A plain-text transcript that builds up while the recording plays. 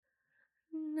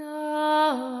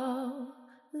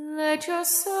let your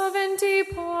servant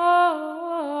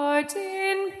depart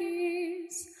in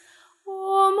peace.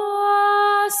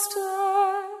 O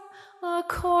Master,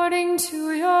 according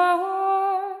to your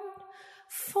word,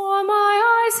 for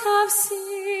my eyes have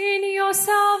seen your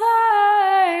salvation,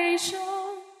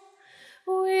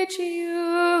 which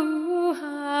you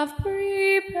have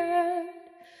prepared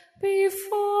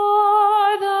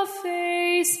before the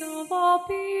face of all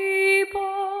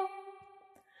people,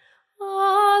 a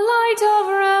light of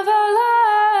revelation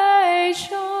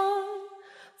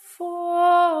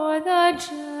for the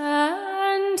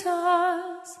Gentiles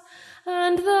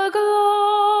and the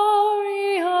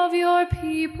glory of your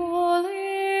people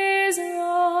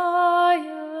Israel.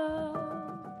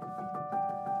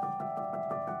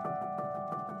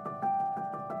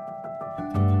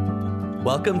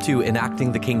 Welcome to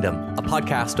Enacting the Kingdom, a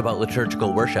podcast about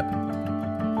liturgical worship.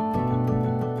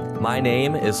 My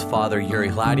name is Father Yuri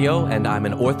Hladio, and I'm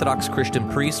an Orthodox Christian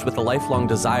priest with a lifelong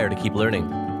desire to keep learning.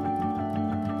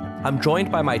 I'm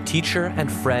joined by my teacher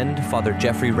and friend, Father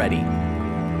Jeffrey Reddy.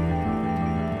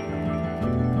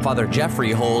 Father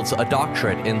Jeffrey holds a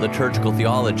doctorate in liturgical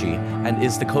theology and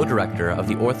is the co-director of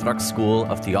the Orthodox School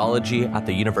of Theology at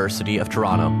the University of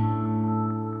Toronto.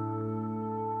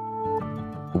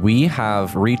 We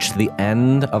have reached the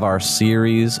end of our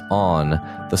series on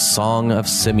the Song of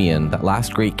Simeon, that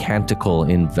last great canticle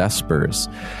in Vespers.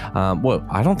 Well,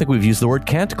 I don't think we've used the word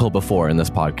canticle before in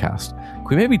this podcast. Can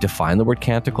we maybe define the word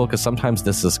canticle? Because sometimes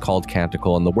this is called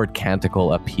canticle, and the word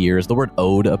canticle appears, the word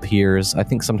ode appears, I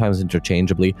think sometimes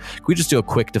interchangeably. Can we just do a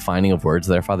quick defining of words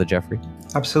there, Father Jeffrey?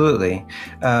 Absolutely.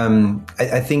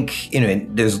 I think,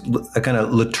 there's a kind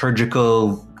of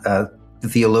liturgical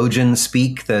theologian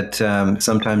speak that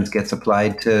sometimes gets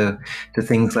applied to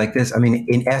things like this. I mean,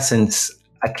 in essence,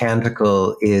 a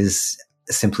canticle is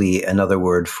simply another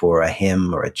word for a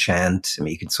hymn or a chant. I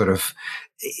mean, you could sort of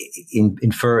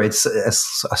infer it's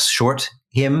a short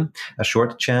hymn, a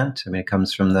short chant. I mean, it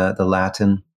comes from the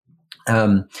Latin.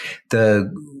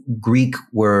 The Greek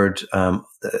word, or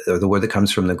the word that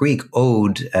comes from the Greek,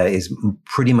 ode, is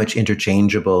pretty much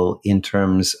interchangeable in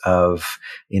terms of,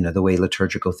 the way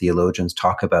liturgical theologians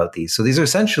talk about these. So these are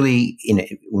essentially,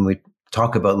 when we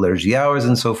talk about liturgy hours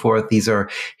and so forth, these are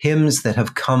hymns that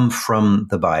have come from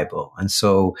the Bible. And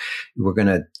so we're going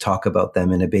to talk about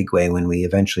them in a big way when we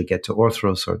eventually get to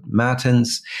Orthros or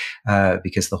Matins,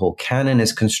 because the whole canon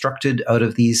is constructed out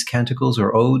of these canticles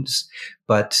or odes.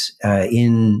 But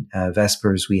in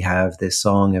Vespers, we have this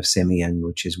Song of Simeon,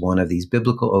 which is one of these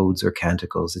biblical odes or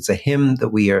canticles. It's a hymn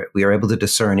that we are able to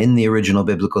discern in the original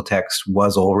biblical text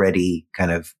was already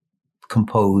kind of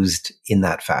composed in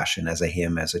that fashion as a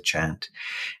hymn, as a chant.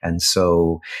 And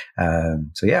so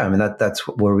yeah, I mean, that's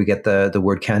where we get the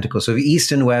word canticle. So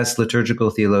East and West liturgical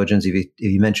theologians, if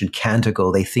you mention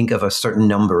canticle, they think of a certain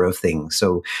number of things.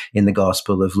 So in the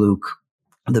Gospel of Luke,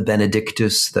 the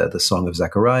Benedictus, the Song of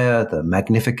Zechariah, the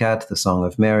Magnificat, the Song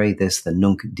of Mary, the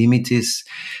Nunc Dimittis,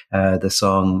 the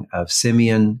Song of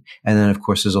Simeon. And then, of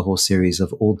course, there's a whole series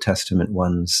of Old Testament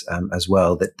ones as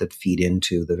well that feed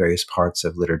into the various parts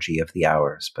of Liturgy of the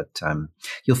Hours. But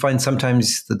you'll find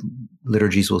sometimes the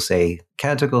liturgies will say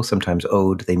canticle, sometimes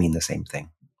ode. They mean the same thing.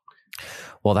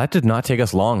 Well, that did not take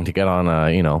us long to get on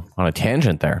a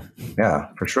tangent there. Yeah,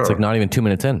 for sure. It's like not even 2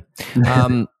 minutes in.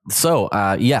 So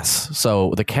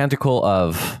the canticle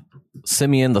of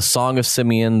Simeon, the Song of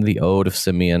Simeon, the Ode of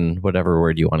Simeon, whatever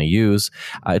word you want to use.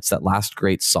 It's that last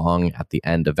great song at the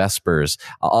end of Vespers.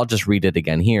 I'll just read it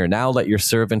again here. Now let your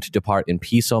servant depart in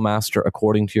peace, O Master,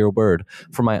 according to your word.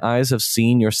 For my eyes have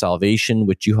seen your salvation,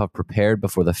 which you have prepared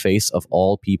before the face of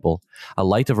all people, a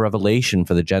light of revelation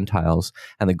for the Gentiles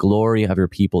and the glory of your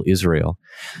people Israel.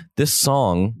 This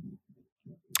song,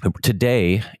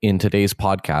 today, in today's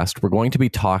podcast, we're going to be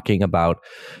talking about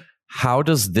how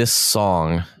does this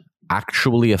song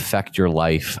actually affect your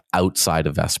life outside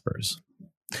of Vespers.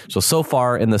 So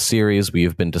far in the series,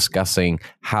 we've been discussing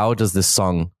how does this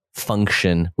song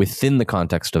function within the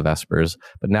context of Vespers,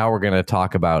 but now we're going to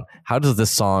talk about how does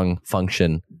this song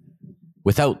function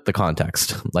without the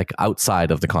context, like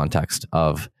outside of the context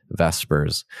of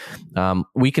Vespers.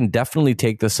 We can definitely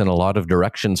take this in a lot of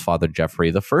directions, Father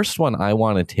Jeffrey. The first one I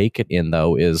want to take it in,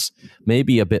 though, is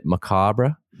maybe a bit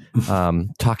macabre.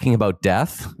 Talking about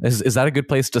death. Is that a good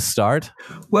place to start?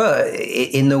 Well,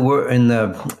 in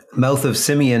the mouth of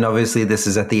Simeon, obviously this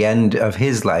is at the end of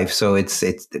his life, so it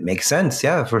makes sense,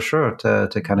 yeah, for sure,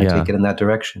 to kind of take it in that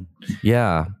direction.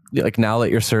 Yeah, like now let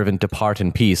your servant depart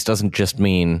in peace doesn't just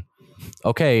mean,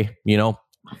 okay,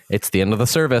 it's the end of the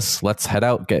service, let's head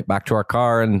out, get back to our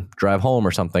car and drive home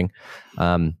or something.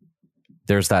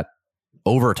 There's that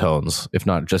overtones, if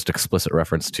not just explicit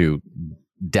reference to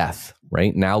death,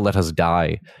 right? Now let us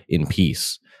die in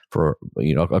peace, for,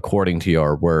 according to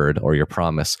your word or your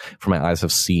promise, for my eyes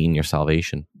have seen your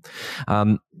salvation.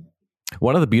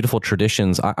 One of the beautiful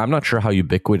traditions, I'm not sure how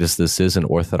ubiquitous this is in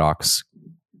Orthodox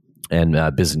and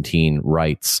Byzantine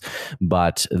rites,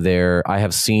 but I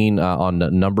have seen on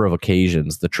a number of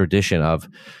occasions the tradition of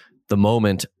the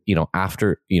moment,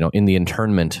 after, in the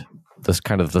internment, this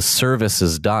kind of the service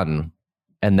is done,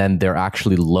 and then they're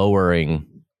actually lowering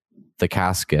the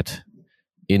casket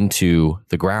into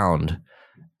the ground,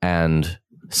 and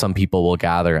some people will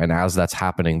gather, and as that's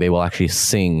happening, they will actually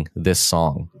sing this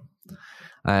song.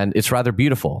 And it's rather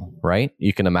beautiful, right?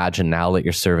 You can imagine "Now let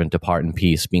your servant depart in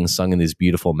peace" being sung in these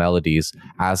beautiful melodies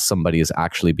as somebody is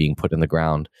actually being put in the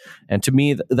ground. And to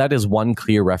me, that is one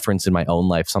clear reference in my own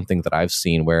life, something that I've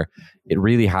seen where it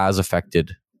really has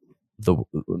affected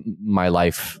my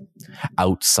life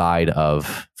outside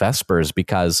of Vespers,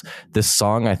 because this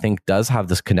song, I think, does have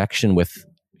this connection with,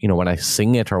 when I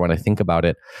sing it or when I think about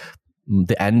it,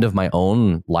 the end of my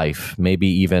own life, maybe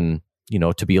even,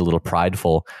 to be a little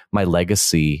prideful, my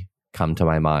legacy come to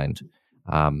my mind.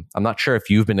 I'm not sure if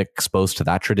you've been exposed to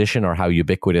that tradition or how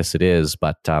ubiquitous it is,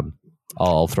 but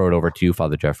I'll throw it over to you,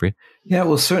 Father Geoffrey. Yeah,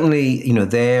 well, certainly,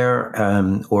 there,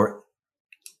 or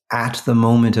at the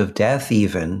moment of death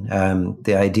even,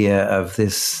 the idea of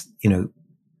this,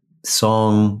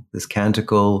 song, this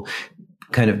canticle,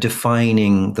 kind of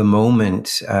defining the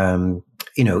moment,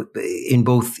 in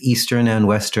both Eastern and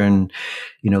Western,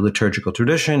 liturgical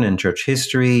tradition and church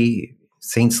history,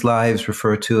 saints' lives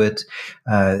refer to it.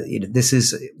 This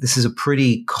is a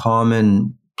pretty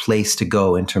common place to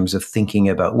go in terms of thinking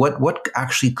about what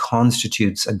actually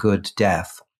constitutes a good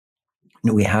death.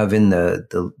 We have in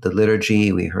the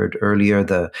liturgy, we heard earlier,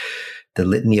 the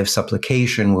litany of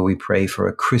supplication, where we pray for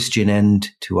a Christian end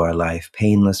to our life,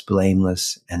 painless,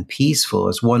 blameless, and peaceful,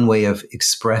 as one way of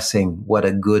expressing what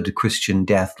a good Christian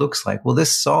death looks like. Well,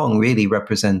 this song really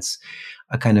represents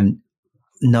a kind of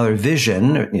another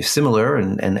vision, similar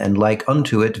and like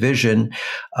unto it, vision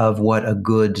of what a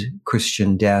good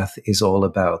Christian death is all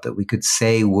about, that we could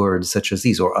say words such as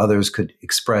these, or others could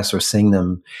express or sing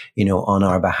them, on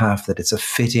our behalf, that it's a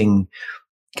fitting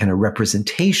kind of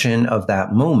representation of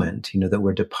that moment, that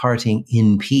we're departing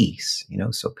in peace,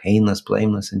 so painless,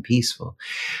 blameless, and peaceful.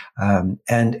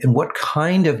 And what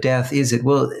kind of death is it?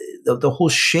 Well, the whole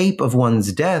shape of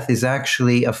one's death is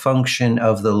actually a function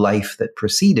of the life that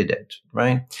preceded it,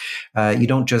 right? You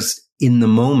don't just in the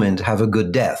moment have a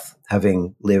good death,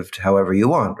 having lived however you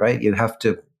want, right? You have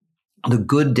to, the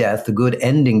good death, the good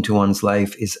ending to one's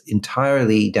life is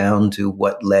entirely down to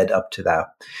what led up to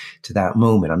that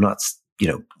moment. I'm not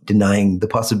denying the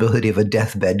possibility of a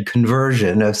deathbed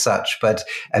conversion of such. But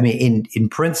I mean, in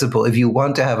principle, if you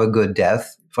want to have a good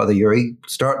death, Father Yuri,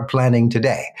 start planning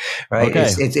today, right? Okay.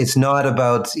 It's not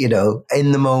about,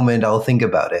 in the moment I'll think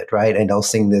about it, right? And I'll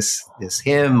sing this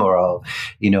hymn, or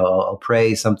I'll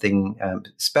pray something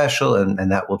special,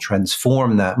 and that will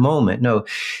transform that moment. No,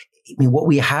 I mean, what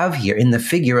we have here in the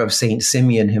figure of Saint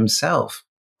Simeon himself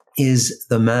is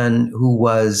the man who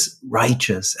was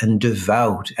righteous and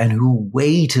devout and who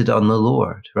waited on the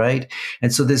Lord, right?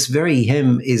 And so this very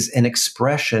hymn is an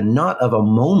expression not of a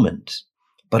moment,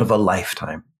 but of a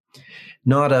lifetime,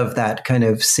 not of that kind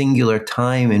of singular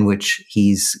time in which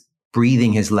he's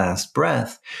breathing his last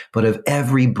breath, but of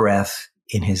every breath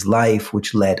in his life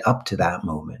which led up to that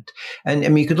moment. And I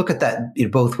mean, you could look at that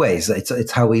both ways.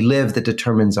 It's how we live that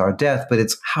determines our death, but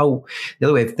it's how, the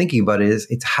other way of thinking about it is,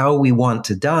 it's how we want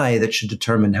to die that should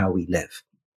determine how we live.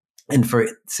 And for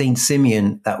Saint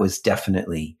Simeon, that was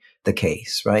definitely the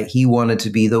case, right? He wanted to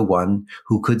be the one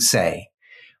who could say,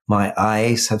 "My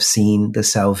eyes have seen the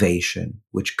salvation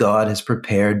which God has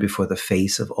prepared before the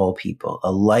face of all people,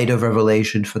 a light of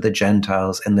revelation for the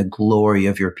Gentiles and the glory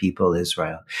of your people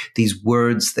Israel." These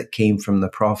words that came from the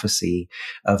prophecy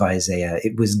of Isaiah,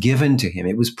 it was given to him,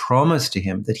 it was promised to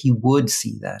him that he would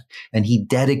see that. And he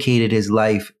dedicated his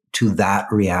life to that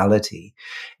reality.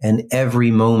 And every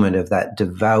moment of that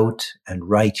devout and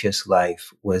righteous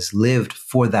life was lived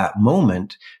for that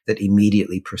moment that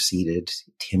immediately preceded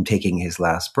him taking his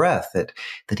last breath, that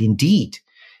indeed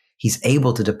he's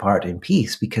able to depart in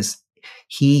peace because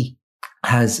he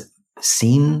has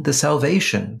seen the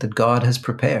salvation that God has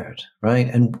prepared, right?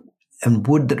 And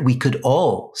would that we could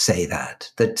all say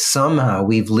that somehow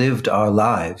we've lived our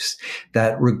lives,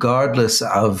 that regardless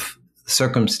of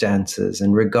circumstances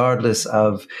and regardless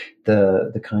of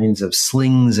the kinds of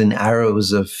slings and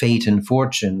arrows of fate and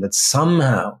fortune, that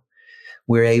somehow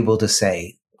we're able to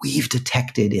say, we've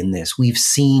detected in this, we've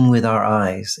seen with our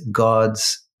eyes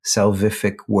God's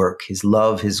salvific work, his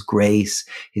love, his grace,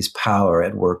 his power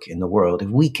at work in the world. If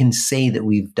we can say that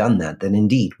we've done that, then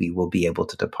indeed we will be able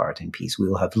to depart in peace. We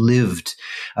will have lived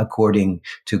according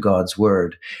to God's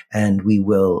word, and we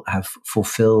will have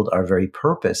fulfilled our very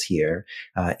purpose here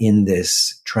in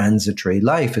this transitory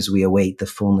life as we await the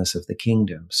fullness of the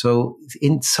kingdom. So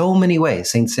in so many ways,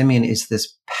 Saint Simeon is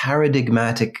this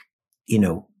paradigmatic,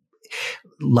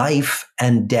 life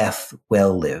and death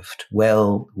well lived,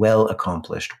 well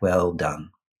accomplished, well done.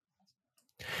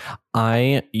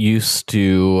 I used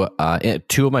to, at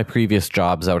two of my previous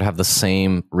jobs, I would have the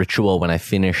same ritual when I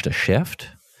finished a shift,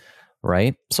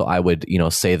 right? So I would,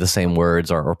 say the same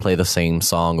words or play the same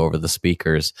song over the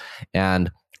speakers. And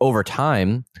over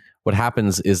time, what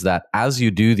happens is that as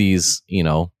you do these,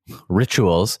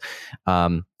 rituals,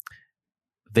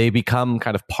 they become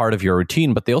kind of part of your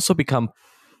routine, but they also become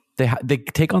they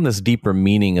take on this deeper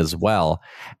meaning as well.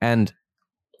 And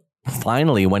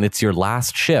finally, when it's your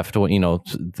last shift,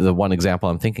 the one example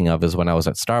I'm thinking of is when I was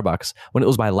at Starbucks, when it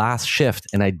was my last shift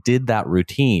and I did that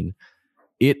routine,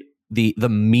 the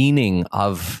meaning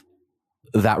of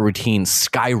that routine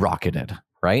skyrocketed,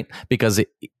 right? Because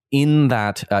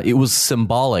it was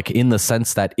symbolic in the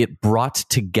sense that it brought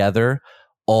together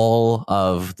all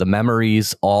of the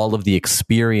memories, all of the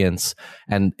experience,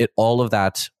 and all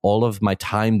of my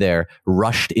time there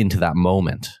rushed into that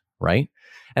moment, right?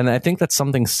 And I think that's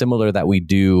something similar that we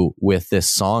do with this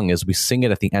song is we sing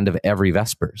it at the end of every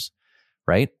Vespers,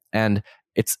 right? And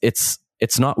it's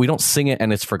not, we don't sing it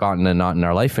and it's forgotten and not in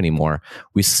our life anymore.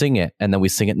 We sing it and then we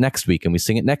sing it next week and we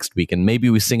sing it next week. And maybe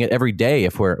we sing it every day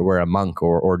if we're a monk,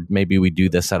 or maybe we do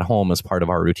this at home as part of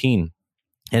our routine.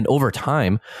 And over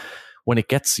time, when it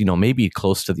gets, maybe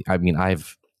close to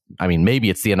maybe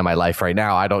it's the end of my life right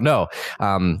now. I don't know.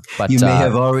 But you may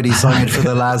have already sung it for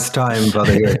the last time,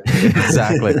 brother.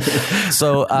 Exactly.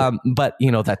 So, but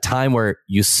that time where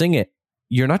you sing it,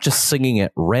 you're not just singing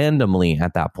it randomly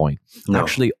at that point. No.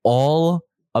 Actually, all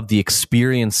of the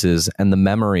experiences and the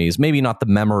memories, maybe not the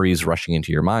memories rushing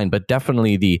into your mind, but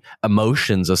definitely the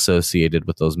emotions associated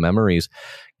with those memories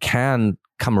can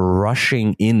come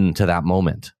rushing into that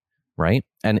moment. Right.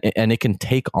 And it can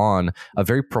take on a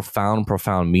very profound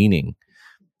meaning.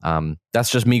 That's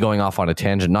just me going off on a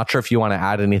tangent. Not sure if you want to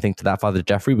add anything to that, Father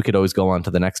Jeffrey. We could always go on to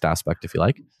the next aspect if you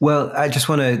like. Well, I just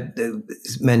want to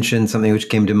mention something which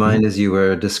came to mind as you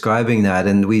were describing that.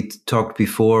 And we talked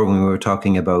before when we were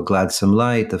talking about Gladsome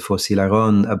Light, the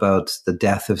Faucillaren, about the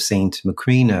death of Saint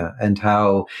Macrina and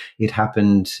how it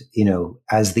happened,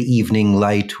 as the evening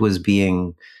light was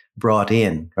being brought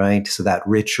in, right? So that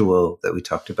ritual that we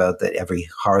talked about that every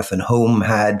hearth and home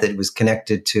had, that was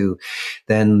connected to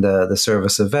then the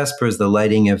service of Vespers, the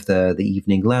lighting of the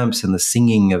evening lamps and the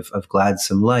singing of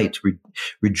Gladsome Light,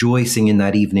 rejoicing in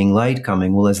that evening light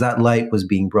coming. Well, as that light was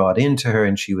being brought into her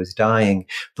and she was dying,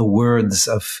 the words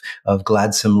of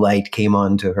Gladsome Light came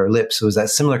onto her lips. So it was that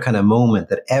similar kind of moment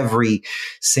that every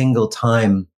single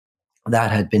time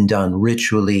that had been done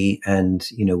ritually and,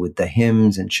 with the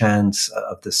hymns and chants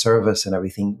of the service and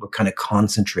everything were kind of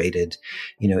concentrated,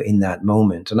 in that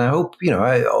moment. And I hope,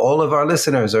 all of our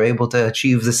listeners are able to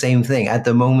achieve the same thing. At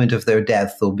the moment of their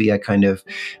death, there'll be a kind of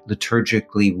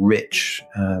liturgically rich,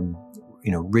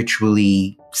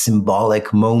 ritually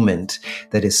symbolic moment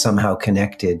that is somehow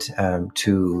connected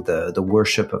to the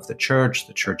worship of the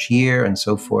church year and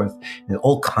so forth. And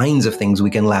all kinds of things we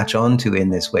can latch onto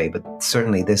in this way, but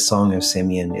certainly this Song of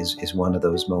Simeon is one of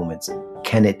those moments.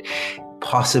 Can it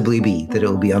possibly be that it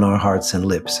will be on our hearts and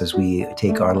lips as we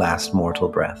take our last mortal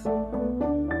breath?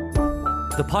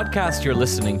 The podcast you're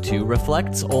listening to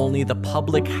reflects only the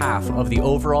public half of the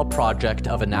overall project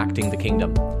of enacting the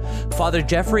kingdom. Father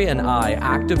Jeffrey and I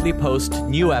actively post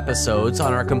new episodes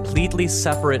on our completely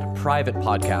separate private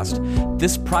podcast.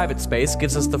 This private space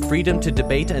gives us the freedom to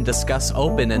debate and discuss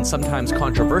open and sometimes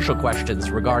controversial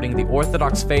questions regarding the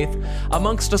Orthodox faith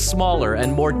amongst a smaller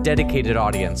and more dedicated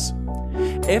audience.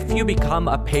 If you become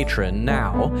a patron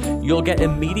now, you'll get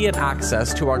immediate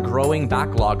access to our growing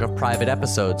backlog of private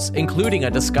episodes, including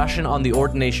a discussion on the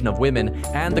ordination of women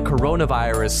and the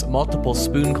coronavirus multiple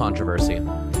spoon controversy.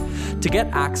 To get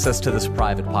access to this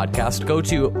private podcast, go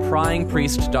to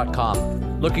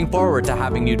pryingpriest.com. Looking forward to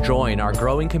having you join our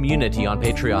growing community on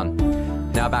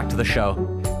Patreon. Now back to the show.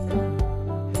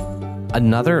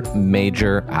 Another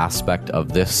major aspect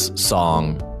of this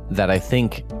song that I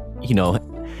think,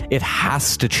 it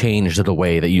has to change the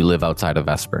way that you live outside of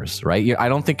Vespers, right? I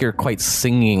don't think you're quite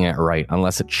singing it right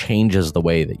unless it changes the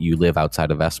way that you live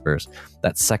outside of Vespers.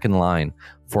 That second line,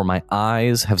 "For my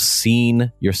eyes have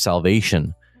seen your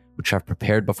salvation, which I've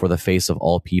prepared before the face of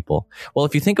all people. Well,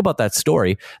 if you think about that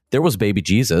story, there was baby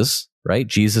Jesus, right?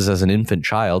 Jesus as an infant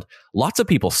child. Lots of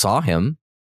people saw him,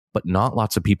 but not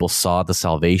lots of people saw the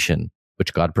salvation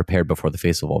which God prepared before the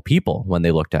face of all people when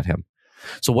they looked at him.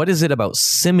 So what is it about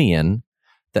Simeon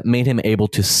that made him able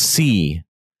to see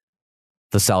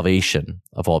the salvation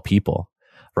of all people,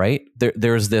 right?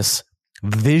 There's this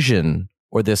vision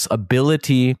or this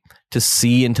ability to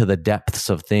see into the depths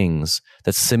of things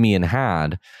that Simeon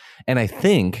had. And I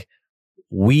think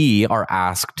we are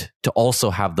asked to also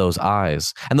have those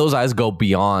eyes. And those eyes go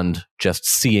beyond just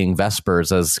seeing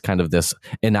Vespers as kind of this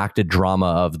enacted drama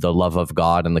of the love of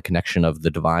God and the connection of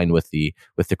the divine with the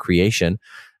creation.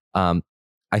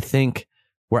 I think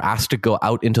we're asked to go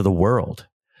out into the world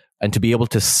and to be able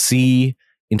to see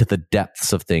into the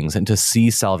depths of things and to see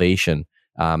salvation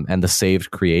and the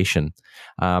saved creation.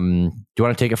 Do you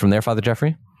want to take it from there, Father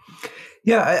Jeffrey?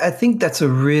 Yeah, I think that's a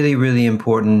really, really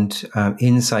important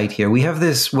insight here. We have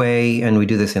this way, and we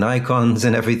do this in icons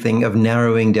and everything, of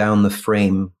narrowing down the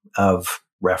frame of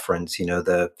reference,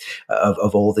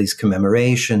 of all these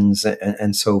commemorations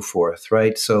and so forth,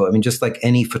 right? So, I mean, just like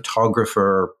any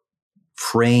photographer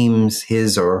frames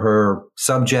his or her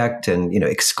subject and,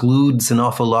 excludes an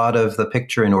awful lot of the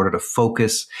picture in order to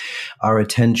focus our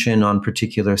attention on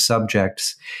particular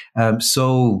subjects.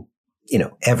 So,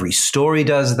 every story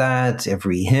does that,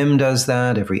 every hymn does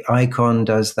that, every icon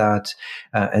does that,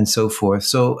 and so forth.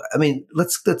 So, I mean,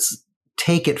 let's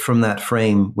take it from that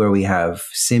frame where we have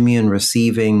Simeon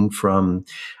receiving from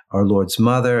our Lord's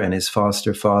mother and his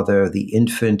foster father, the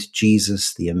infant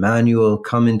Jesus, the Emmanuel,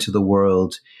 come into the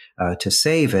world to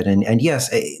save it. And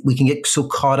yes, we can get so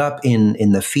caught up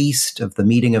in the feast of the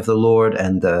meeting of the Lord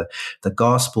and the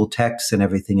gospel texts and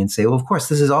everything and say, well, of course,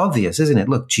 this is obvious, isn't it?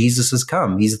 Look, Jesus has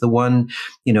come. He's the one,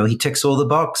 he ticks all the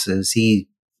boxes.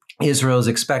 Israel's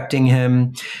expecting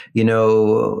him,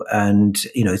 and,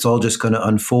 it's all just going to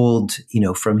unfold,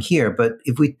 from here. But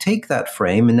if we take that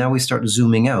frame and now we start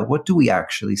zooming out, what do we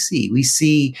actually see? We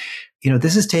see,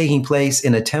 this is taking place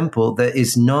in a temple that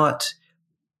is not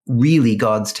really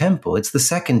God's temple. It's the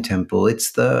second temple.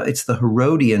 It's the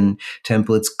Herodian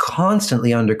temple. It's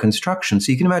constantly under construction.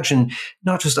 So you can imagine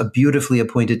not just a beautifully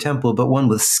appointed temple, but one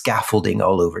with scaffolding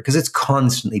all over, because it's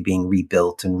constantly being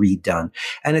rebuilt and redone.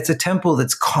 And it's a temple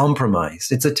that's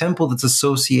compromised. It's a temple that's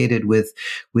associated with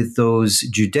those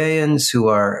Judeans who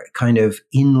are kind of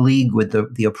in league with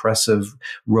the oppressive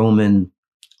Roman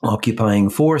occupying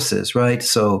forces, right?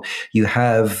 So you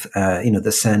have,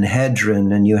 the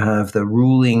Sanhedrin, and you have the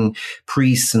ruling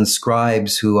priests and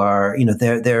scribes who are,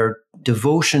 their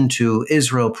devotion to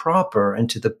Israel proper and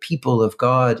to the people of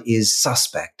God is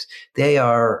suspect. They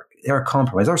are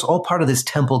compromised. That's all part of this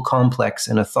temple complex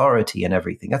and authority and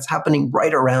everything. That's happening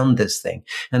right around this thing.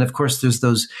 And of course, there's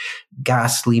those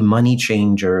ghastly money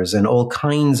changers and all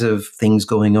kinds of things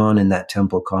going on in that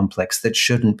temple complex that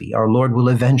shouldn't be. Our Lord will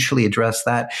eventually address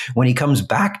that when he comes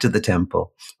back to the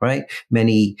temple, right?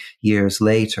 Many years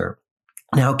later.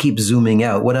 Now keep zooming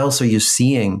out. What else are you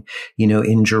seeing,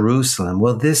 in Jerusalem?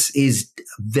 Well, this is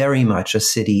very much a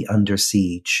city under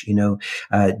siege.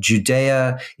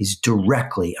 Judea is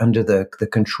directly under the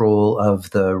control of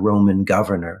the Roman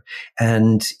governor.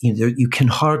 And, you can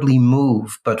hardly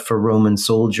move but for Roman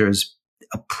soldiers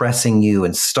oppressing you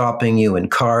and stopping you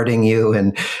and carding you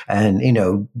and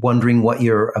wondering what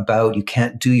you're about. You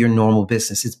can't do your normal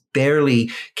business. It's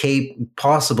barely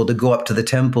possible to go up to the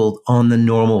temple on the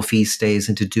normal feast days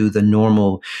and to do the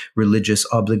normal religious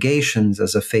obligations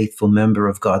as a faithful member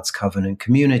of God's covenant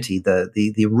community.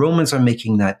 The Romans are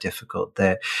making that difficult.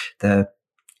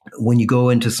 When you go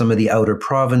into some of the outer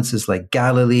provinces like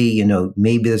Galilee,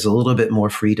 maybe there's a little bit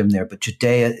more freedom there, but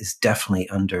Judea is definitely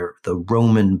under the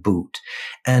Roman boot.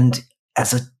 And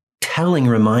as a telling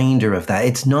reminder of that,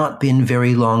 it's not been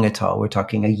very long at all. We're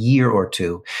talking a year or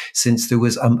two since there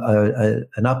was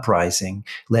an uprising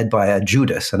led by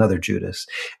another Judas,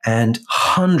 and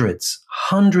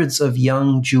hundreds of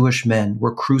young Jewish men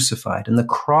were crucified, and the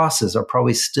crosses are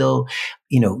probably still,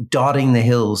 dotting the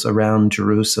hills around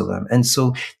Jerusalem. And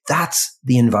so that's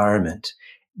the environment.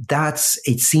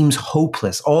 It seems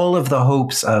hopeless. All of the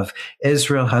hopes of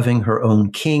Israel having her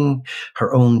own king,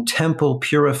 her own temple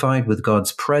purified with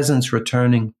God's presence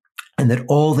returning, and that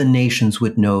all the nations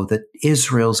would know that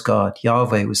Israel's God,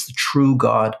 Yahweh, was the true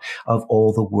God of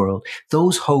all the world.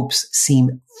 Those hopes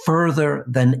seem further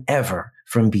than ever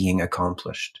from being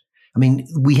accomplished. I mean,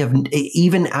 we have,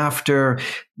 even after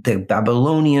the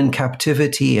Babylonian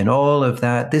captivity and all of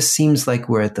that, this seems like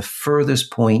we're at the furthest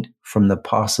point from the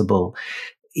possible,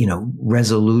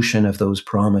 resolution of those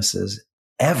promises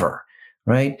ever.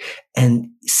 right? And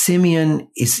Simeon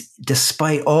is,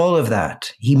 despite all of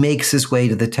that, he makes his way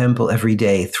to the temple every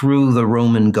day through the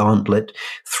Roman gauntlet,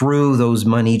 through those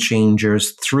money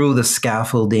changers, through the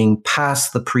scaffolding,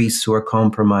 past the priests who are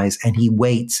compromised, and he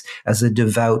waits as a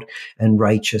devout and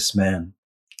righteous man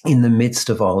in the midst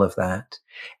of all of that.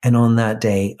 And on that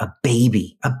day, a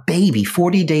baby,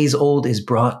 40 days old, is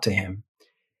brought to him.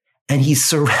 And he's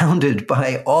surrounded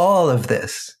by all of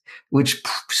this, which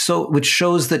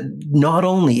shows that not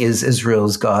only is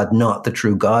Israel's God not the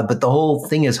true God, but the whole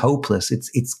thing is hopeless.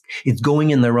 It's going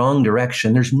in the wrong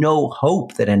direction. There's no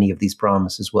hope that any of these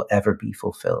promises will ever be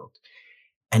fulfilled.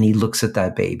 And he looks at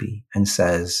that baby and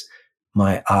says,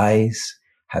 "My eyes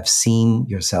have seen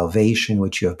your salvation,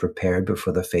 which you have prepared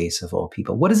before the face of all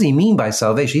people." What does he mean by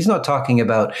salvation? He's not talking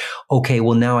about, okay,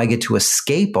 well, now I get to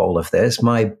escape all of this.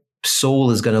 My soul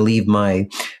is going to leave my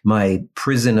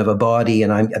prison of a body,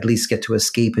 and I at least get to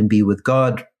escape and be with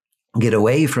God, get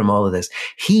away from all of this.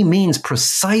 He means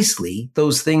precisely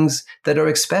those things that are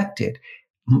expected.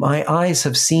 My eyes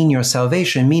have seen your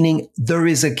salvation, meaning there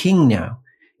is a king now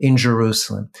in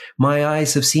Jerusalem. My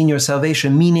eyes have seen your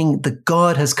salvation, meaning that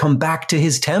God has come back to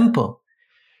his temple.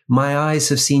 My eyes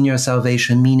have seen your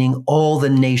salvation, meaning all the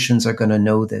nations are going to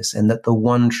know this, and that the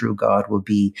one true God will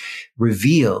be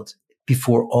revealed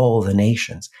before all the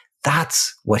nations.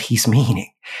 That's what he's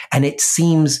meaning. And it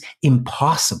seems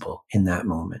impossible in that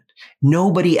moment.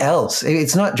 Nobody else.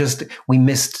 It's not just we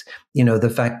missed,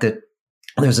 the fact that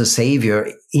there's a savior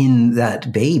in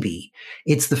that baby.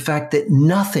 It's the fact that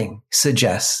nothing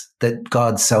suggests that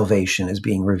God's salvation is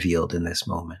being revealed in this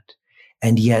moment.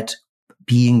 And yet,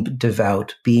 being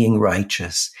devout, being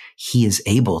righteous, he is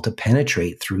able to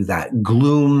penetrate through that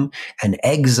gloom and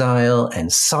exile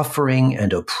and suffering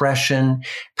and oppression,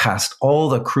 past all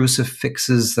the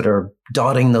crucifixes that are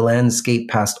dotting the landscape,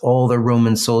 past all the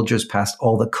Roman soldiers, past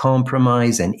all the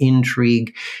compromise and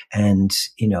intrigue and,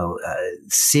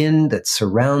 sin that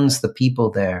surrounds the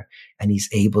people there. And he's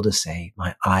able to say,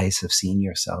 "My eyes have seen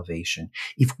your salvation."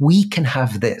 If we can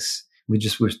have this,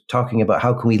 we're talking about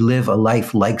how can we live a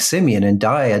life like Simeon and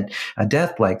die a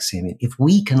death like Simeon. If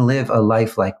we can live a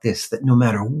life like this, that no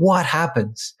matter what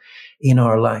happens in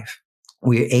our life,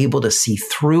 we're able to see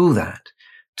through that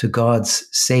to God's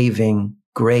saving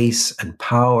grace and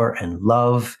power and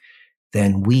love,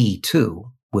 then we too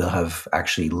will have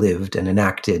actually lived and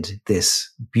enacted this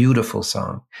beautiful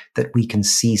song that we can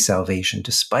see salvation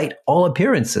despite all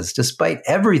appearances, despite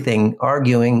everything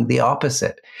arguing the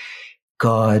opposite.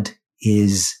 God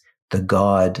is the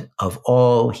God of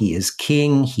all. He is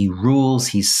king. He rules.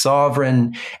 He's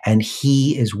sovereign. And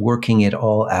he is working it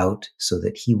all out so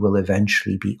that he will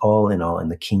eventually be all in all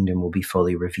and the kingdom will be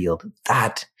fully revealed.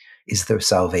 That is the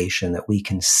salvation that we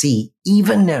can see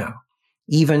even now,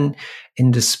 even in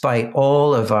despite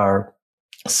all of our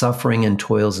suffering and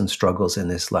toils and struggles in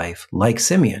this life, like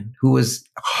Simeon, who was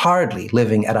hardly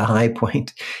living at a high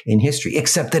point in history,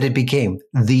 except that it became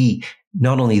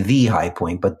not only the high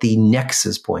point, but the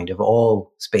nexus point of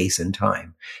all space and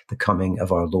time, the coming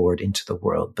of our Lord into the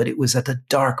world. But it was at a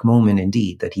dark moment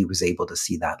indeed that he was able to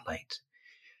see that light.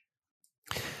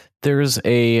 There's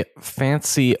a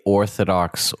fancy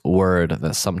Orthodox word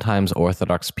that sometimes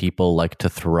Orthodox people like to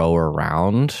throw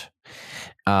around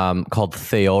called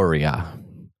theoria.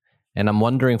 And I'm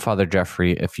wondering, Father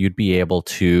Geoffrey, if you'd be able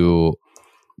to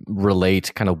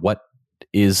relate kind of what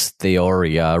is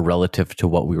theoria relative to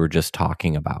what we were just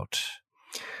talking about?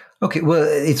 Okay, well,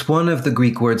 it's one of the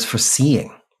Greek words for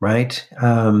seeing, right?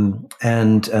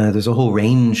 And there's a whole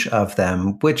range of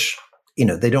them, which,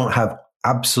 they don't have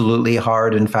absolutely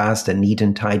hard and fast and neat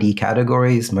and tidy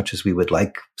categories, much as we would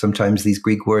like sometimes these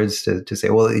Greek words to say,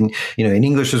 well, in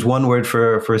English there's one word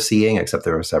for seeing, except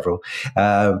there are several.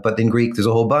 But in Greek there's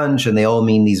a whole bunch and they all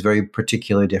mean these very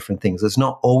particular different things. It's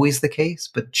not always the case,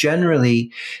 but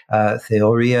generally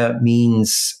theoria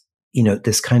means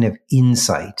this kind of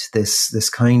insight, this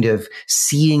kind of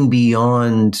seeing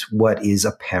beyond what is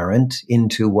apparent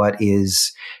into what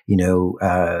is,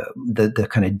 the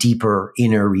kind of deeper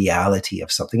inner reality of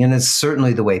something. And it's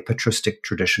certainly the way patristic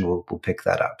tradition will pick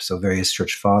that up. So various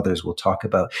church fathers will talk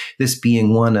about this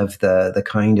being one of the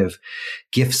kind of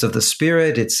gifts of the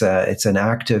Spirit. It's an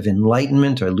act of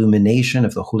enlightenment or illumination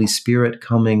of the Holy Spirit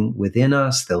coming within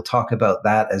us. They'll talk about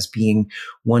that as being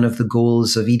one of the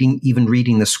goals of even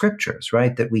reading the Scriptures,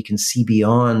 right? That we can see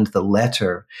beyond the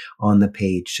letter on the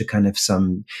page to kind of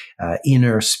some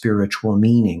inner spiritual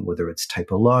meaning, whether it's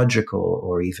typological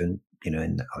or even,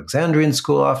 in the Alexandrian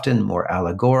school, often more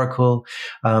allegorical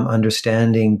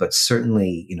understanding, but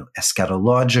certainly,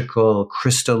 eschatological,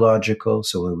 Christological.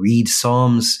 So we read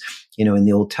Psalms in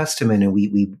the Old Testament, and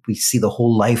we see the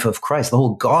whole life of Christ. The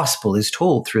whole gospel is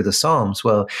told through the Psalms.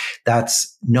 Well,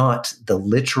 that's not the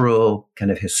literal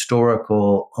kind of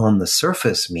historical on the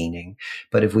surface meaning.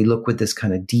 But if we look with this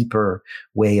kind of deeper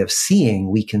way of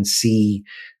seeing, we can see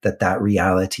that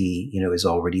reality, is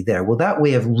already there. Well, that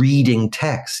way of reading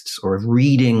texts or of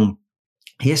reading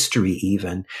history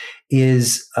even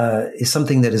is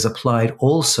something that is applied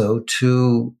also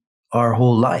to our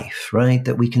whole life, right?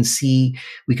 That we can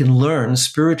learn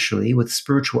spiritually with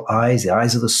spiritual eyes, the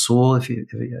eyes of the soul, as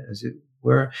it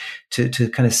were, to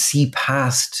kind of see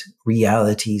past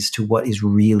realities to what is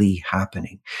really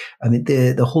happening. I mean,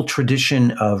 the whole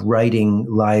tradition of writing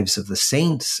lives of the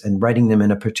saints and writing them in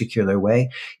a particular way,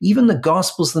 even the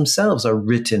Gospels themselves are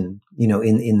written,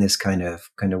 in this kind of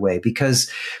way, because,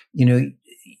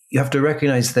 you have to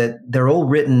recognize that they're all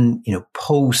written,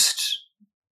 post,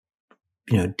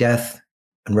 death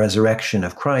and resurrection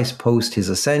of Christ, post his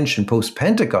ascension, post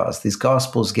Pentecost. These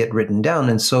Gospels get written down.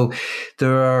 And so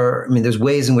there's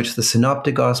ways in which the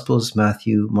synoptic Gospels,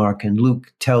 Matthew, Mark, and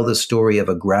Luke, tell the story of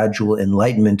a gradual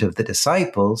enlightenment of the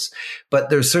disciples. But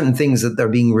there's certain things that are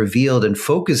being revealed and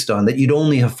focused on that you'd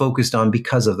only have focused on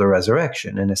because of the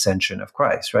resurrection and ascension of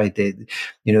Christ, right?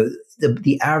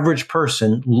 The average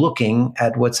person looking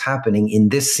at what's happening in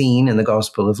this scene in the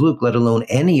Gospel of Luke, let alone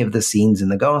any of the scenes in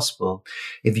the Gospel,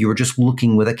 if you were just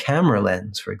looking with a camera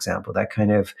lens, for example, that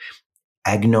kind of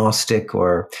agnostic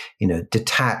or,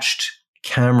 detached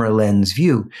camera lens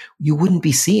view, you wouldn't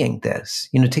be seeing this.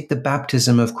 Take the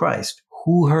baptism of Christ.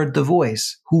 Who heard the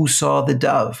voice? Who saw the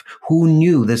dove? Who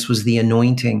knew this was the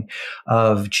anointing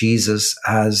of Jesus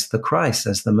as the Christ,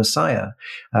 as the Messiah?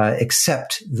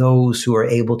 Except those who are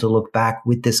able to look back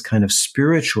with this kind of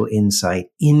spiritual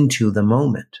insight into the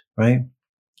moment, right?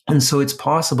 And so it's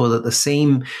possible that the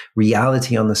same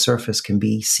reality on the surface can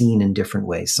be seen in different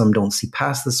ways. Some don't see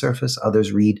past the surface.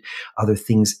 Others read other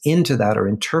things into that or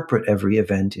interpret every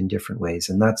event in different ways.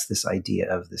 And that's this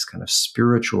idea of this kind of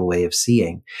spiritual way of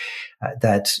seeing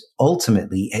that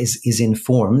ultimately is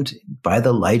informed by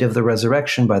the light of the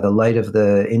resurrection, by the light of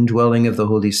the indwelling of the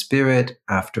Holy Spirit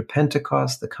after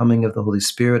Pentecost, the coming of the Holy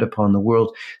Spirit upon the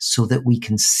world, so that we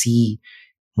can see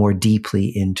more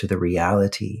deeply into the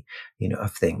reality,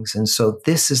 of things. And so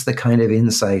this is the kind of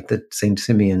insight that St.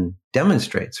 Simeon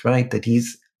demonstrates, right? That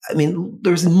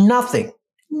there's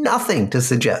nothing to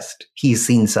suggest he's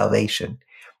seen salvation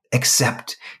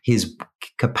except his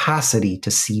capacity to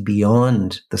see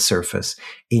beyond the surface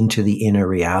into the inner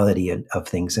reality of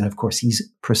things. And of course, he's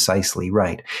precisely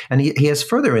right. And he has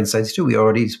further insights too. We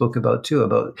already spoke about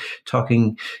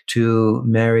talking to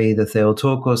Mary the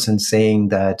Theotokos and saying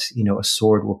that, a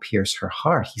sword will pierce her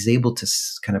heart. He's able to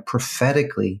kind of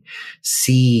prophetically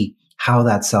see how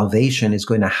that salvation is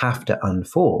going to have to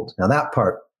unfold. Now that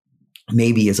part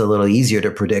maybe is a little easier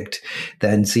to predict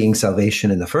than seeing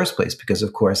salvation in the first place, because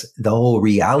of course the whole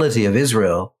reality of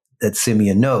Israel that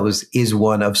Simeon knows is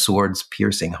one of swords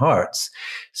piercing hearts.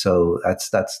 So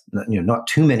that's not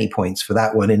too many points for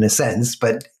that one in a sense,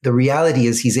 but the reality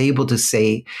is he's able to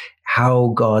say how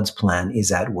God's plan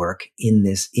is at work in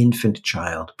this infant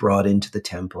child brought into the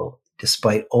temple,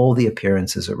 despite all the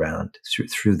appearances around,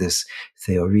 through this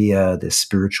theoria, this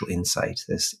spiritual insight,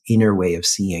 this inner way of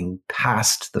seeing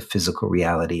past the physical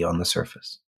reality on the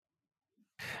surface.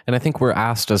 And I think we're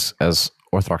asked as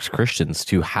Orthodox Christians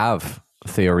to have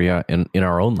theoria in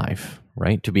our own life,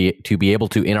 right? To be able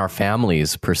to, in our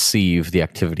families, perceive the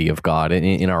activity of God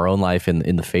in our own life,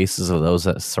 in the faces of those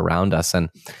that surround us,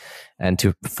 and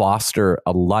to foster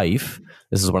a life.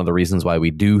 This is one of the reasons why we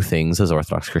do things as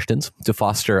Orthodox Christians, to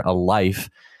foster a life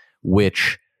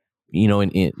which,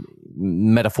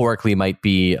 metaphorically might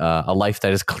be a life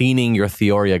that is cleaning your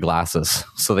theoria glasses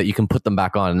so that you can put them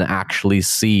back on and actually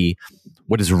see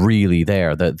what is really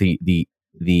there,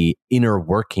 the inner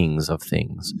workings of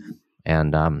things.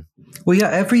 And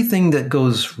everything that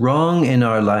goes wrong in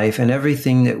our life and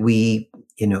everything that we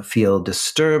feel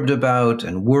disturbed about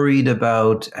and worried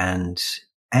about and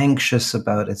anxious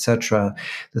about, etc.,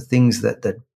 the things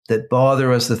that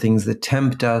bother us, the things that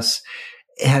tempt us,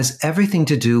 it has everything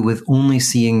to do with only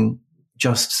seeing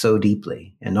just so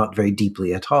deeply and not very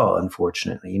deeply at all,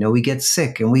 unfortunately. We get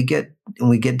sick and we get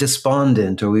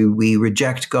despondent, or we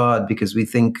reject God because we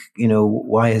think,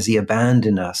 why has he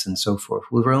abandoned us, and so forth.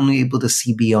 We were only able to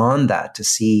see beyond that, to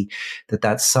see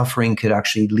that suffering could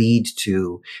actually lead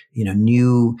to,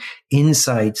 new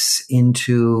insights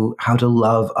into how to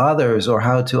love others, or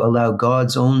how to allow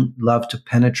God's own love to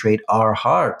penetrate our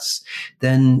hearts.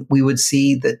 Then we would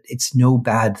see that it's no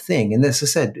bad thing. And as I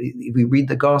said, if we read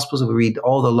the Gospels, if we read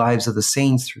all the lives of the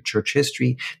saints through church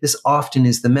history, this often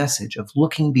is the message of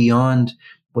looking beyond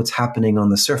what's happening on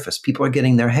the surface. People are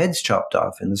getting their heads chopped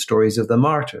off in the stories of the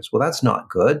martyrs. Well, that's not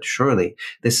good. Surely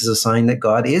this is a sign that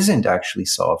God isn't actually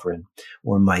sovereign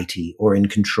or mighty or in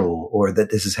control, or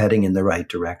that this is heading in the right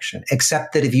direction.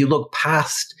 Except that if you look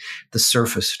past the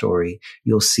surface story,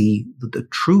 you'll see the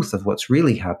truth of what's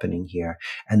really happening here,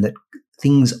 and that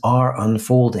things are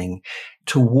unfolding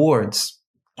towards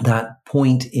that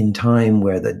point in time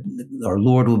where our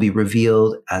Lord will be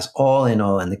revealed as all in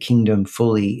all and the kingdom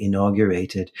fully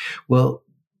inaugurated. Well,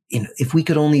 if we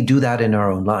could only do that in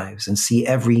our own lives and see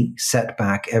every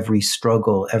setback, every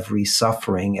struggle, every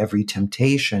suffering, every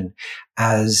temptation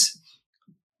as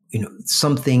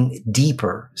something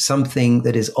deeper, something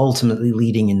that is ultimately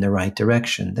leading in the right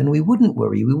direction, then we wouldn't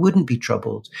worry. We wouldn't be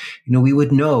troubled. We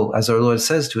would know, as our Lord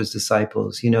says to his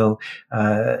disciples,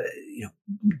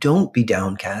 don't be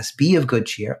downcast, be of good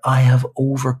cheer. I have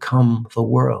overcome the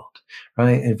world,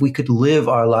 right? And if we could live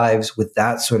our lives with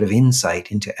that sort of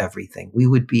insight into everything, we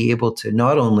would be able to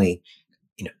not only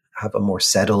have a more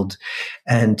settled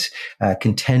and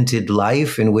contented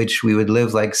life in which we would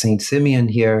live like Saint Simeon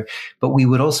here, but we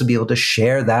would also be able to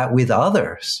share that with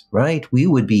others, right? We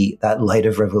would be that light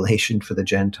of revelation for the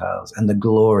Gentiles and the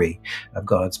glory of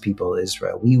God's people,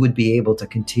 Israel. We would be able to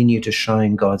continue to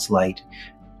shine God's light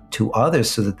to others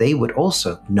so that they would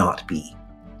also not be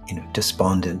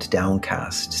despondent,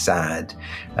 downcast, sad,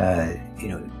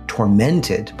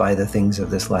 tormented by the things of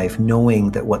this life,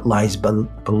 knowing that what lies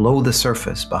below the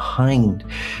surface, behind,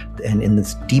 and in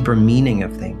this deeper meaning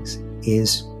of things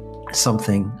is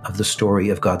something of the story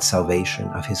of God's salvation,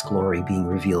 of his glory being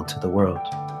revealed to the world.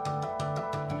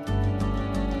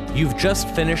 You've just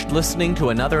finished listening to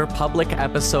another public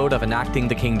episode of Enacting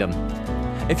the Kingdom.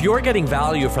 If you're getting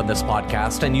value from this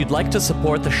podcast and you'd like to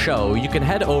support the show, you can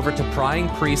head over to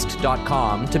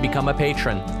pryingpriest.com to become a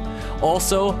patron.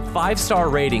 Also, 5-star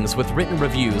ratings with written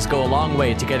reviews go a long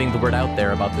way to getting the word out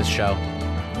there about this show.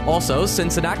 Also,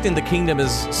 since Enacting the Kingdom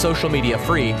is social media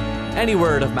free, any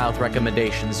word of mouth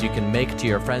recommendations you can make to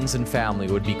your friends and family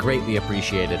would be greatly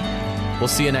appreciated. We'll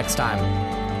see you next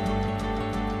time.